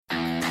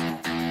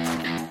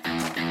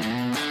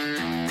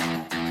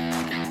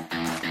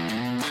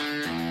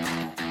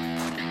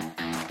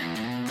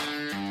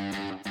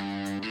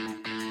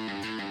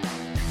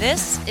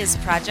This is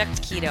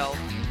Project Keto.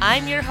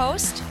 I'm your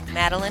host,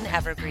 Madeline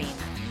Evergreen.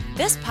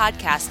 This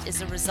podcast is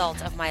a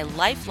result of my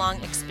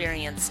lifelong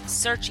experience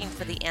searching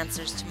for the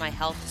answers to my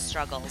health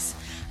struggles.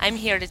 I'm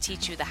here to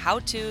teach you the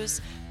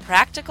how-tos,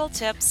 practical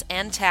tips,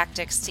 and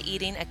tactics to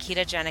eating a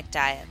ketogenic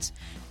diet.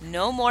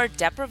 No more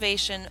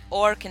deprivation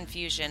or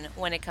confusion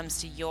when it comes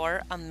to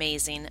your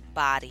amazing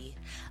body.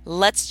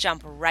 Let's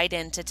jump right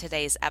into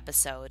today's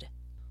episode.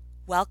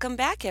 Welcome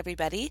back,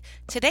 everybody.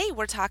 Today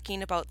we're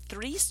talking about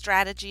 3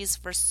 strategies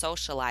for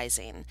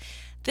socializing.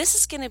 This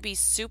is going to be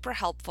super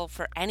helpful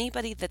for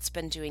anybody that's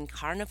been doing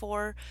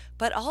carnivore,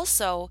 but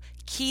also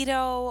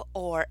keto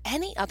or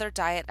any other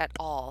diet at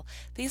all.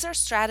 These are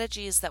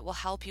strategies that will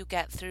help you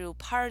get through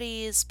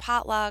parties,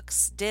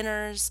 potlucks,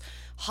 dinners,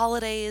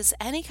 holidays,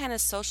 any kind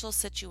of social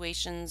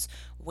situations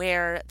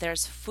where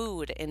there's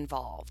food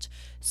involved.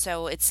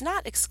 So it's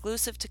not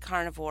exclusive to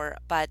carnivore,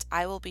 but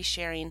I will be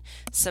sharing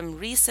some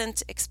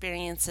recent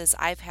experiences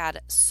I've had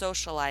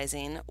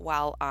socializing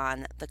while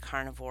on the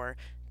carnivore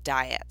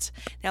diet.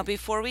 Now,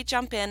 before we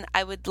jump in,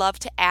 I would love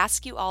to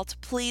ask you all to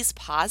please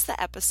pause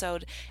the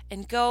episode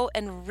and go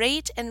and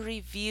rate and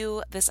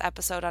review this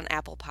episode on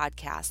Apple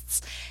Podcasts.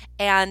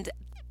 And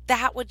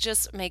that would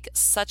just make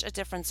such a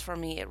difference for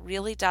me. It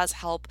really does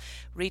help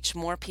reach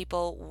more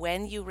people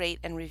when you rate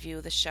and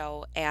review the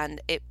show,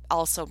 and it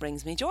also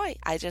brings me joy.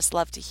 I just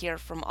love to hear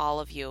from all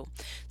of you.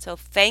 So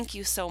thank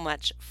you so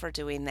much for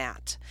doing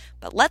that.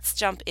 But let's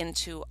jump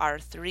into our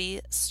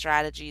 3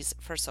 strategies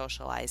for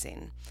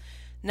socializing.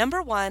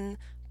 Number 1,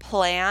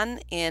 plan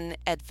in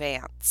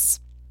advance.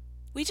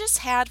 We just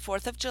had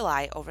 4th of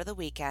July over the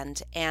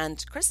weekend,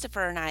 and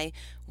Christopher and I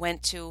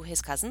went to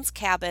his cousin's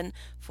cabin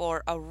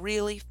for a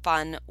really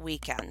fun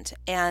weekend.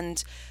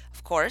 And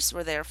of course,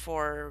 we're there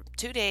for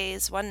 2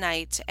 days, 1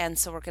 night, and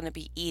so we're going to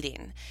be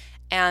eating.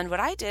 And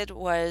what I did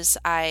was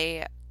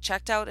I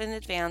checked out in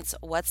advance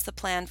what's the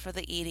plan for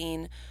the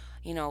eating,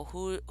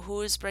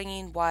 who is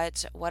bringing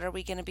what are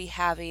we going to be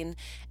having,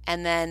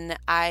 and then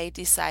I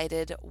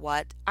decided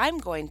what I'm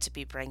going to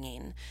be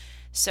bringing.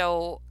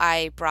 So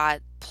I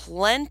brought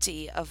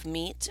plenty of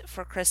meat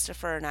for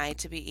Christopher and I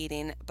to be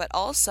eating, but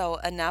also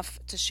enough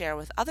to share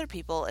with other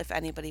people if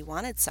anybody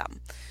wanted some.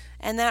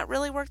 And that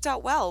really worked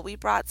out well. We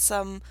brought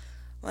some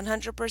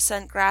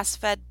 100%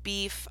 grass-fed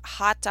beef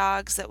hot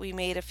dogs that we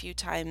made a few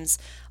times.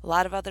 A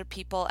lot of other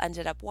people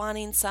ended up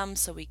wanting some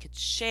so we could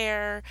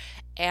share,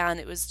 and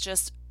it was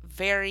just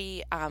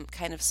very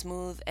kind of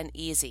smooth and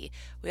easy.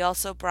 We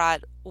also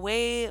brought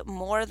way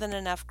more than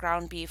enough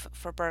ground beef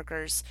for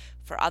burgers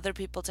for other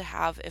people to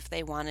have if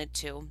they wanted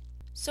to.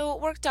 So it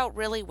worked out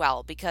really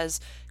well because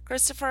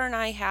Christopher and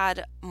I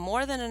had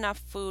more than enough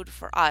food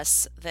for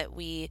us that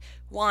we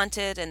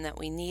wanted and that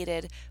we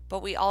needed,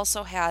 but we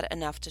also had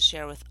enough to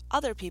share with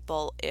other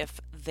people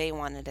if they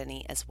wanted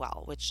any as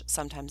well, which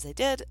sometimes they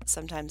did,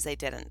 sometimes they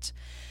didn't.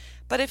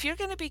 But if you're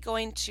going to be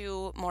going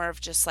to more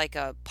of just like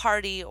a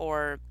party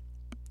or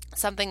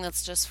something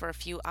that's just for a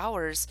few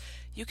hours,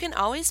 you can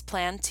always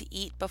plan to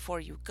eat before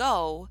you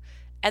go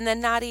and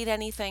then not eat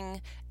anything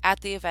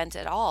at the event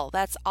at all.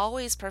 That's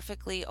always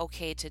perfectly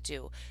okay to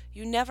do.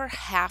 You never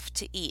have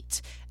to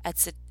eat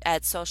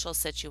at social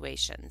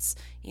situations.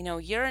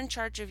 You're in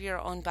charge of your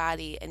own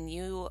body and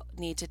you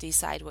need to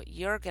decide what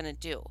you're going to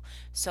do.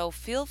 So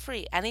feel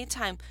free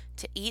anytime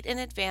to eat in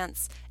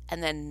advance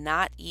and then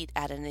not eat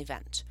at an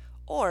event.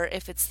 Or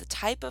if it's the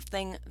type of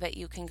thing that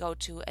you can go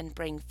to and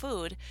bring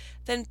food,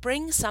 then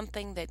bring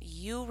something that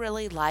you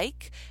really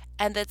like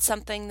and that's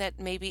something that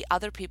maybe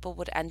other people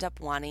would end up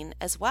wanting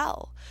as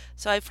well.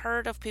 So I've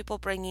heard of people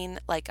bringing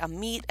like a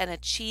meat and a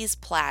cheese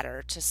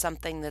platter to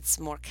something that's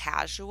more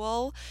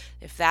casual.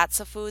 If that's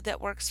a food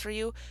that works for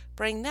you,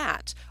 bring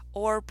that.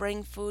 Or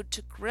bring food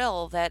to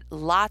grill that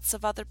lots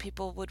of other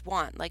people would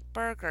want, like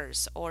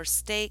burgers or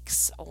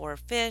steaks or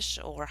fish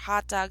or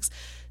hot dogs,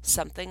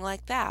 something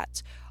like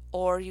that.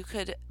 Or you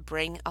could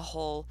bring a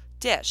whole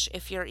dish.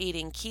 If you're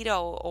eating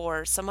keto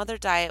or some other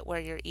diet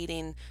where you're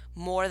eating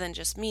more than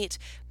just meat,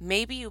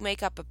 maybe you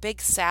make up a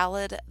big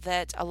salad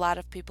that a lot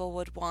of people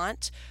would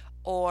want,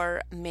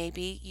 or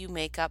maybe you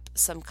make up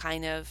some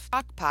kind of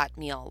crock pot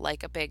meal,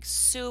 like a big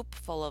soup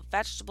full of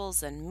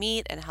vegetables and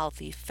meat and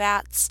healthy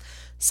fats,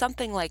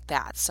 something like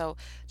that. So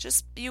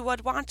just you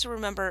would want to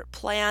remember,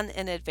 plan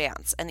in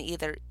advance and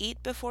either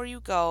eat before you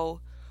go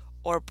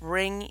or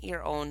bring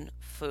your own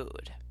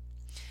food.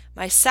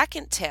 My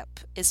second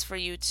tip is for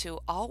you to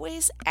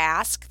always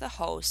ask the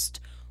host,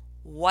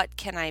 what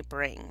can I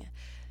bring?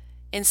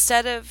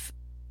 Instead of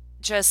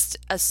just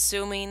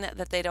assuming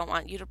that they don't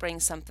want you to bring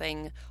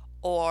something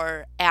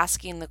or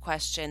asking the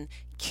question,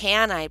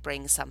 can I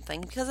bring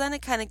something? Because then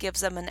it kind of gives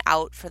them an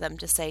out for them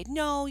to say,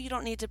 no, you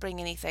don't need to bring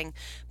anything,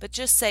 but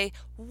just say,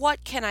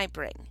 what can I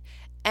bring?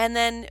 And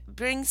then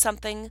bring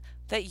something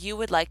that you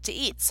would like to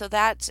eat. So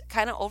that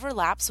kind of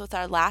overlaps with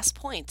our last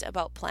point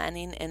about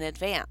planning in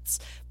advance.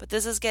 But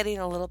this is getting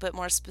a little bit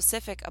more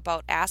specific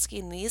about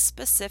asking these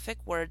specific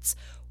words,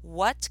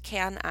 what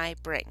can I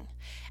bring?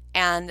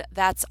 And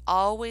that's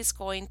always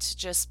going to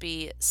just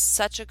be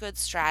such a good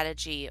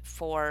strategy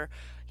for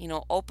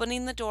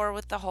opening the door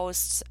with the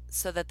hosts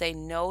so that they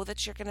know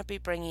that you're going to be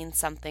bringing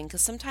something,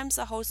 because sometimes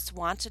the hosts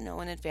want to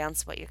know in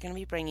advance what you're going to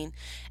be bringing,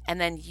 and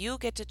then you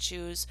get to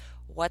choose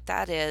what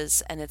that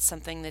is, and it's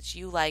something that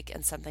you like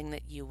and something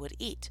that you would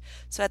eat.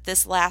 So at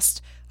this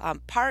last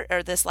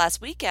this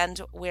last weekend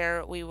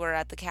where we were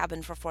at the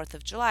cabin for 4th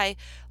of July,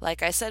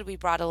 like I said, we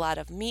brought a lot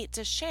of meat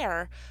to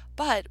share,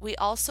 but we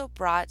also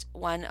brought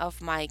one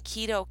of my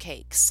keto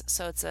cakes.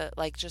 So it's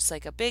just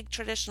like a big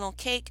traditional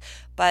cake,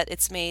 but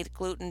it's made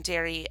gluten,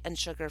 dairy, and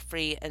sugar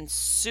free and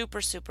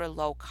super, super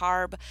low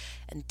carb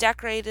and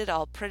decorated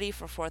all pretty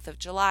for 4th of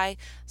July.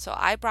 So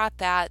I brought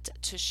that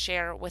to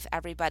share with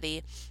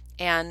everybody.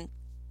 And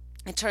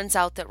it turns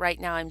out that right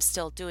now I'm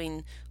still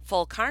doing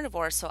full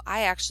carnivore, so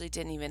I actually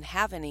didn't even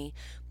have any.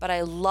 But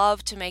I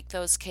love to make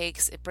those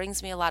cakes. It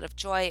brings me a lot of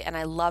joy, and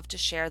I love to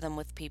share them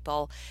with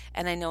people.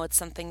 And I know it's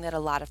something that a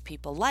lot of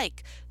people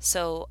like.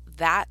 So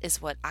that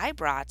is what I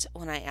brought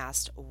when I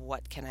asked,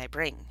 what can I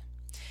bring?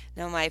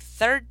 Now, my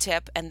third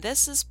tip, and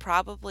this is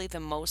probably the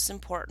most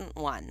important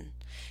one,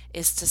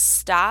 is to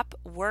stop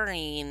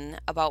worrying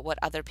about what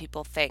other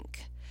people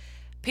think.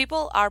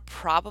 People are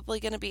probably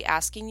going to be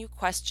asking you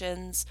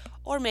questions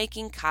or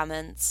making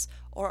comments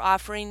or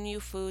offering you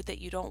food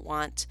that you don't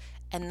want.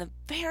 And the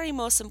very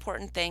most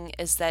important thing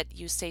is that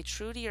you stay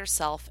true to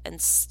yourself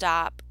and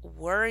stop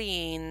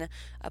worrying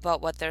about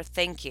what they're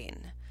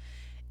thinking.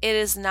 It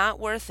is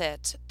not worth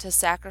it to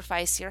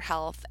sacrifice your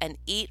health and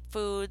eat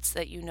foods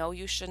that you know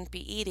you shouldn't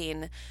be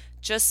eating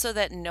just so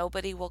that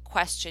nobody will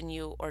question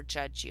you or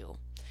judge you.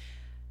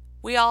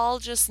 We all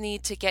just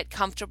need to get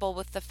comfortable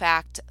with the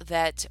fact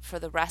that for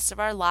the rest of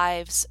our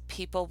lives,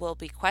 people will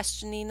be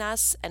questioning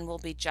us and will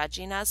be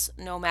judging us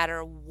no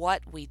matter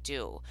what we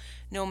do.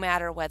 No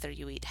matter whether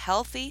you eat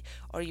healthy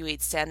or you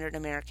eat standard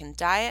American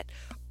diet,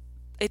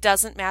 it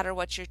doesn't matter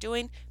what you're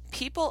doing.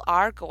 People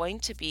are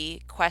going to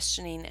be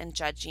questioning and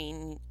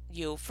judging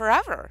you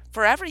forever,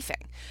 for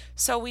everything.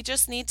 So we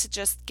just need to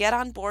just get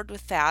on board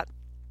with that.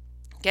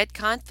 Get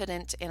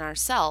confident in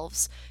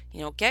ourselves,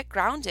 get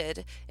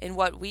grounded in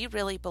what we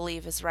really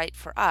believe is right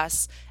for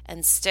us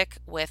and stick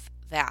with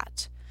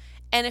that.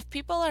 And if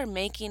people are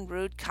making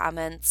rude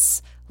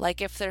comments, like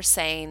if they're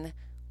saying,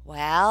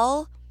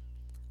 well,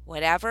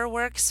 whatever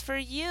works for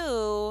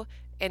you,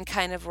 and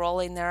kind of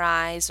rolling their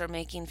eyes or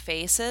making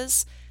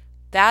faces,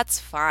 that's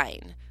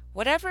fine.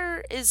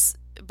 Whatever is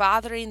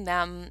bothering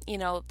them,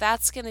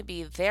 that's going to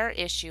be their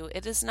issue.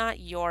 It is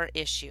not your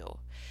issue.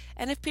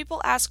 And if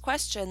people ask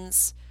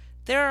questions,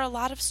 there are a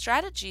lot of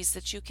strategies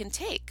that you can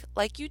take.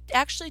 Like, you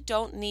actually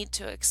don't need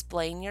to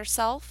explain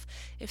yourself.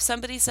 If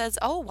somebody says,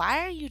 oh, why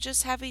are you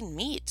just having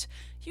meat?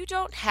 You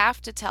don't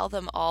have to tell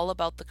them all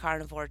about the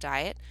carnivore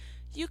diet.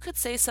 You could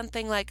say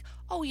something like,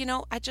 oh,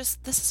 this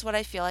is what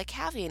I feel like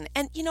having.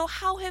 And,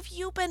 how have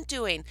you been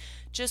doing?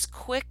 Just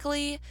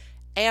quickly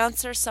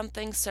answer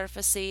something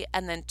surfacey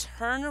and then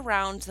turn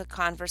around the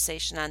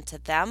conversation onto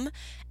them,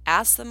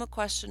 ask them a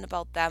question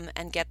about them,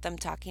 and get them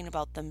talking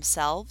about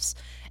themselves.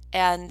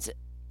 And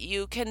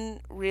you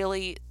can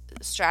really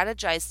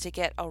strategize to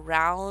get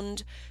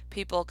around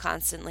people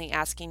constantly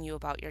asking you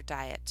about your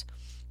diet.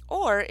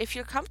 Or if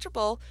you're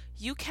comfortable,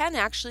 you can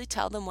actually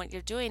tell them what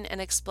you're doing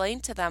and explain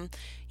to them,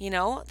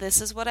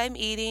 this is what I'm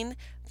eating.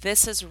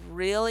 This has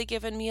really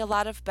given me a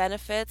lot of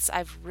benefits.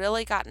 I've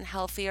really gotten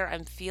healthier.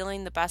 I'm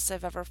feeling the best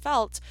I've ever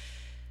felt.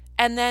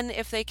 And then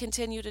if they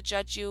continue to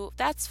judge you,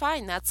 that's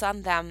fine. That's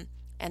on them.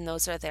 And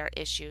those are their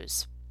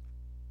issues.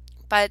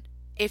 But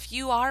if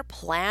you are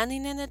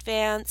planning in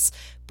advance,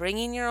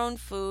 bringing your own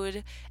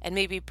food, and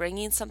maybe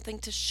bringing something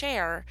to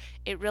share,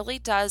 it really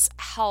does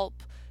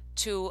help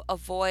to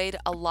avoid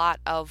a lot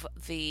of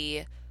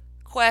the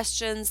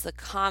questions, the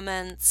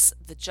comments,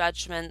 the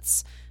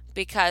judgments,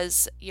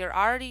 because you're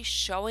already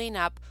showing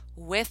up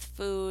with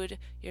food,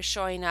 you're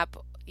showing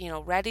up,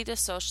 ready to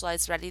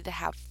socialize, ready to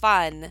have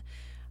fun,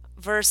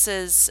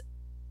 versus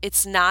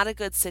it's not a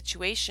good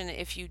situation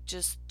if you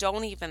just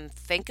don't even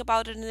think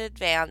about it in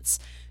advance.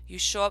 You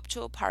show up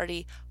to a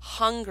party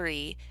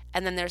hungry,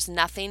 and then there's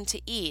nothing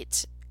to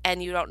eat,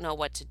 and you don't know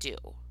what to do.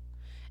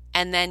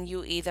 And then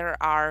you either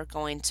are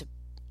going to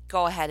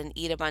go ahead and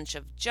eat a bunch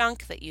of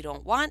junk that you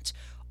don't want,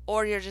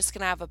 or you're just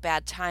going to have a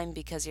bad time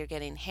because you're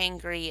getting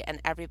hangry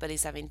and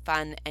everybody's having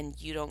fun and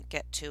you don't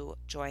get to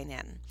join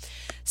in.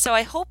 So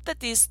I hope that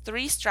these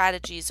 3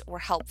 strategies were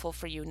helpful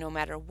for you no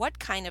matter what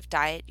kind of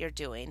diet you're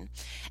doing.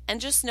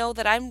 And just know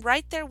that I'm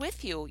right there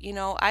with you.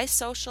 I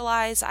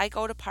socialize, I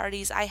go to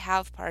parties, I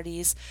have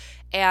parties,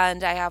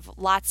 and I have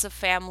lots of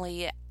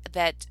family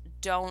that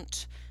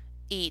don't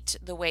eat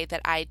the way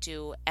that I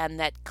do and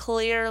that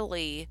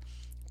clearly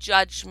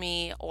judge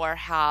me or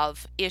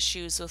have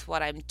issues with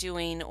what I'm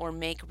doing or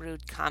make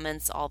rude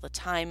comments all the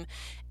time.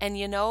 And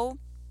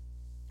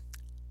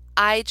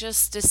I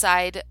just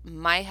decide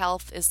my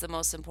health is the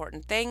most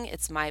important thing.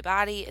 It's my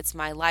body, it's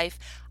my life.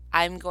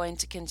 I'm going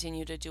to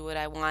continue to do what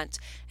I want,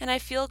 and I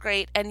feel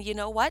great. And you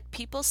know what?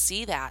 People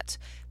see that.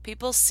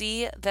 People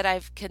see that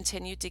I've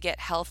continued to get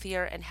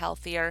healthier and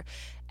healthier,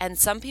 and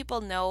some people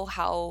know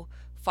how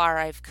far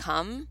I've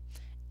come.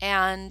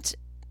 And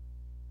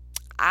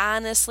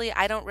honestly,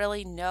 I don't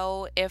really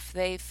know if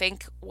they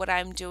think what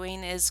I'm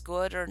doing is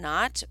good or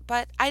not,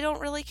 but I don't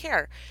really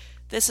care.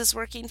 This is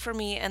working for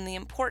me, and the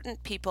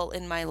important people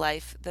in my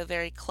life, the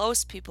very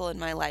close people in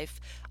my life,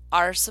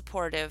 are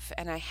supportive,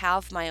 and I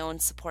have my own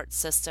support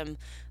system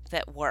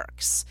that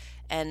works.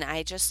 And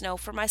I just know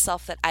for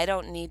myself that I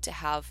don't need to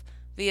have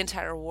the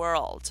entire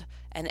world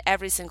and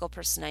every single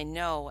person I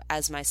know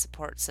as my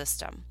support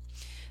system.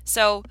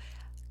 So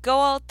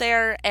go out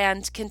there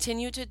and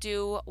continue to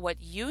do what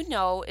you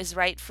know is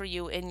right for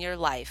you in your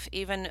life,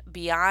 even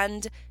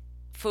beyond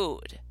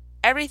food.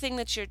 Everything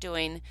that you're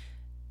doing,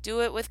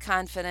 do it with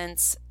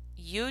confidence.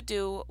 You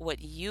do what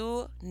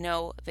you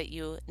know that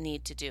you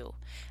need to do.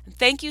 And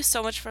thank you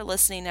so much for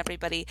listening,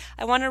 everybody.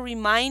 I want to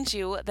remind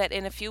you that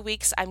in a few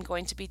weeks, I'm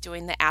going to be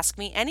doing the Ask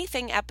Me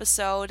Anything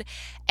episode,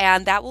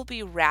 and that will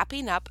be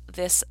wrapping up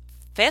this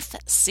 5th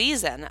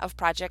season of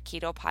Project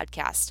Keto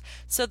Podcast.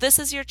 So this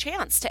is your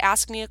chance to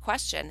ask me a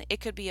question. It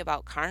could be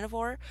about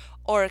carnivore,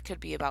 or it could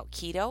be about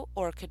keto,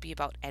 or it could be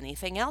about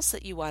anything else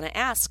that you want to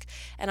ask,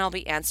 and I'll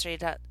be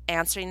answering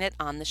it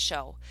on the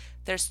show.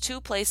 There's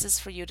 2 places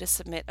for you to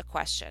submit a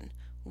question.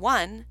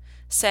 1,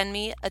 send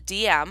me a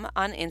DM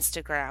on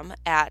Instagram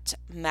at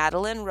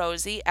Madeline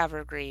Rosie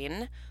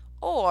Evergreen,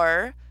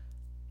 or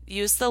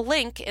use the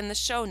link in the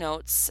show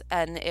notes,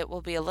 and it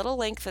will be a little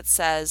link that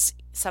says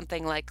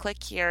something like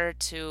click here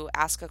to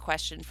ask a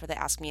question for the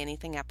Ask Me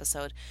Anything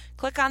episode.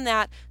 Click on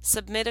that,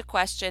 submit a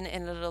question,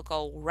 and it'll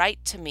go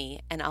right to me,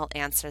 and I'll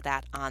answer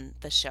that on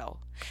the show.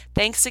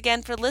 Thanks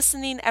again for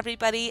listening,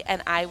 everybody,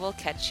 and I will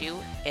catch you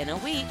in a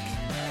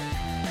week.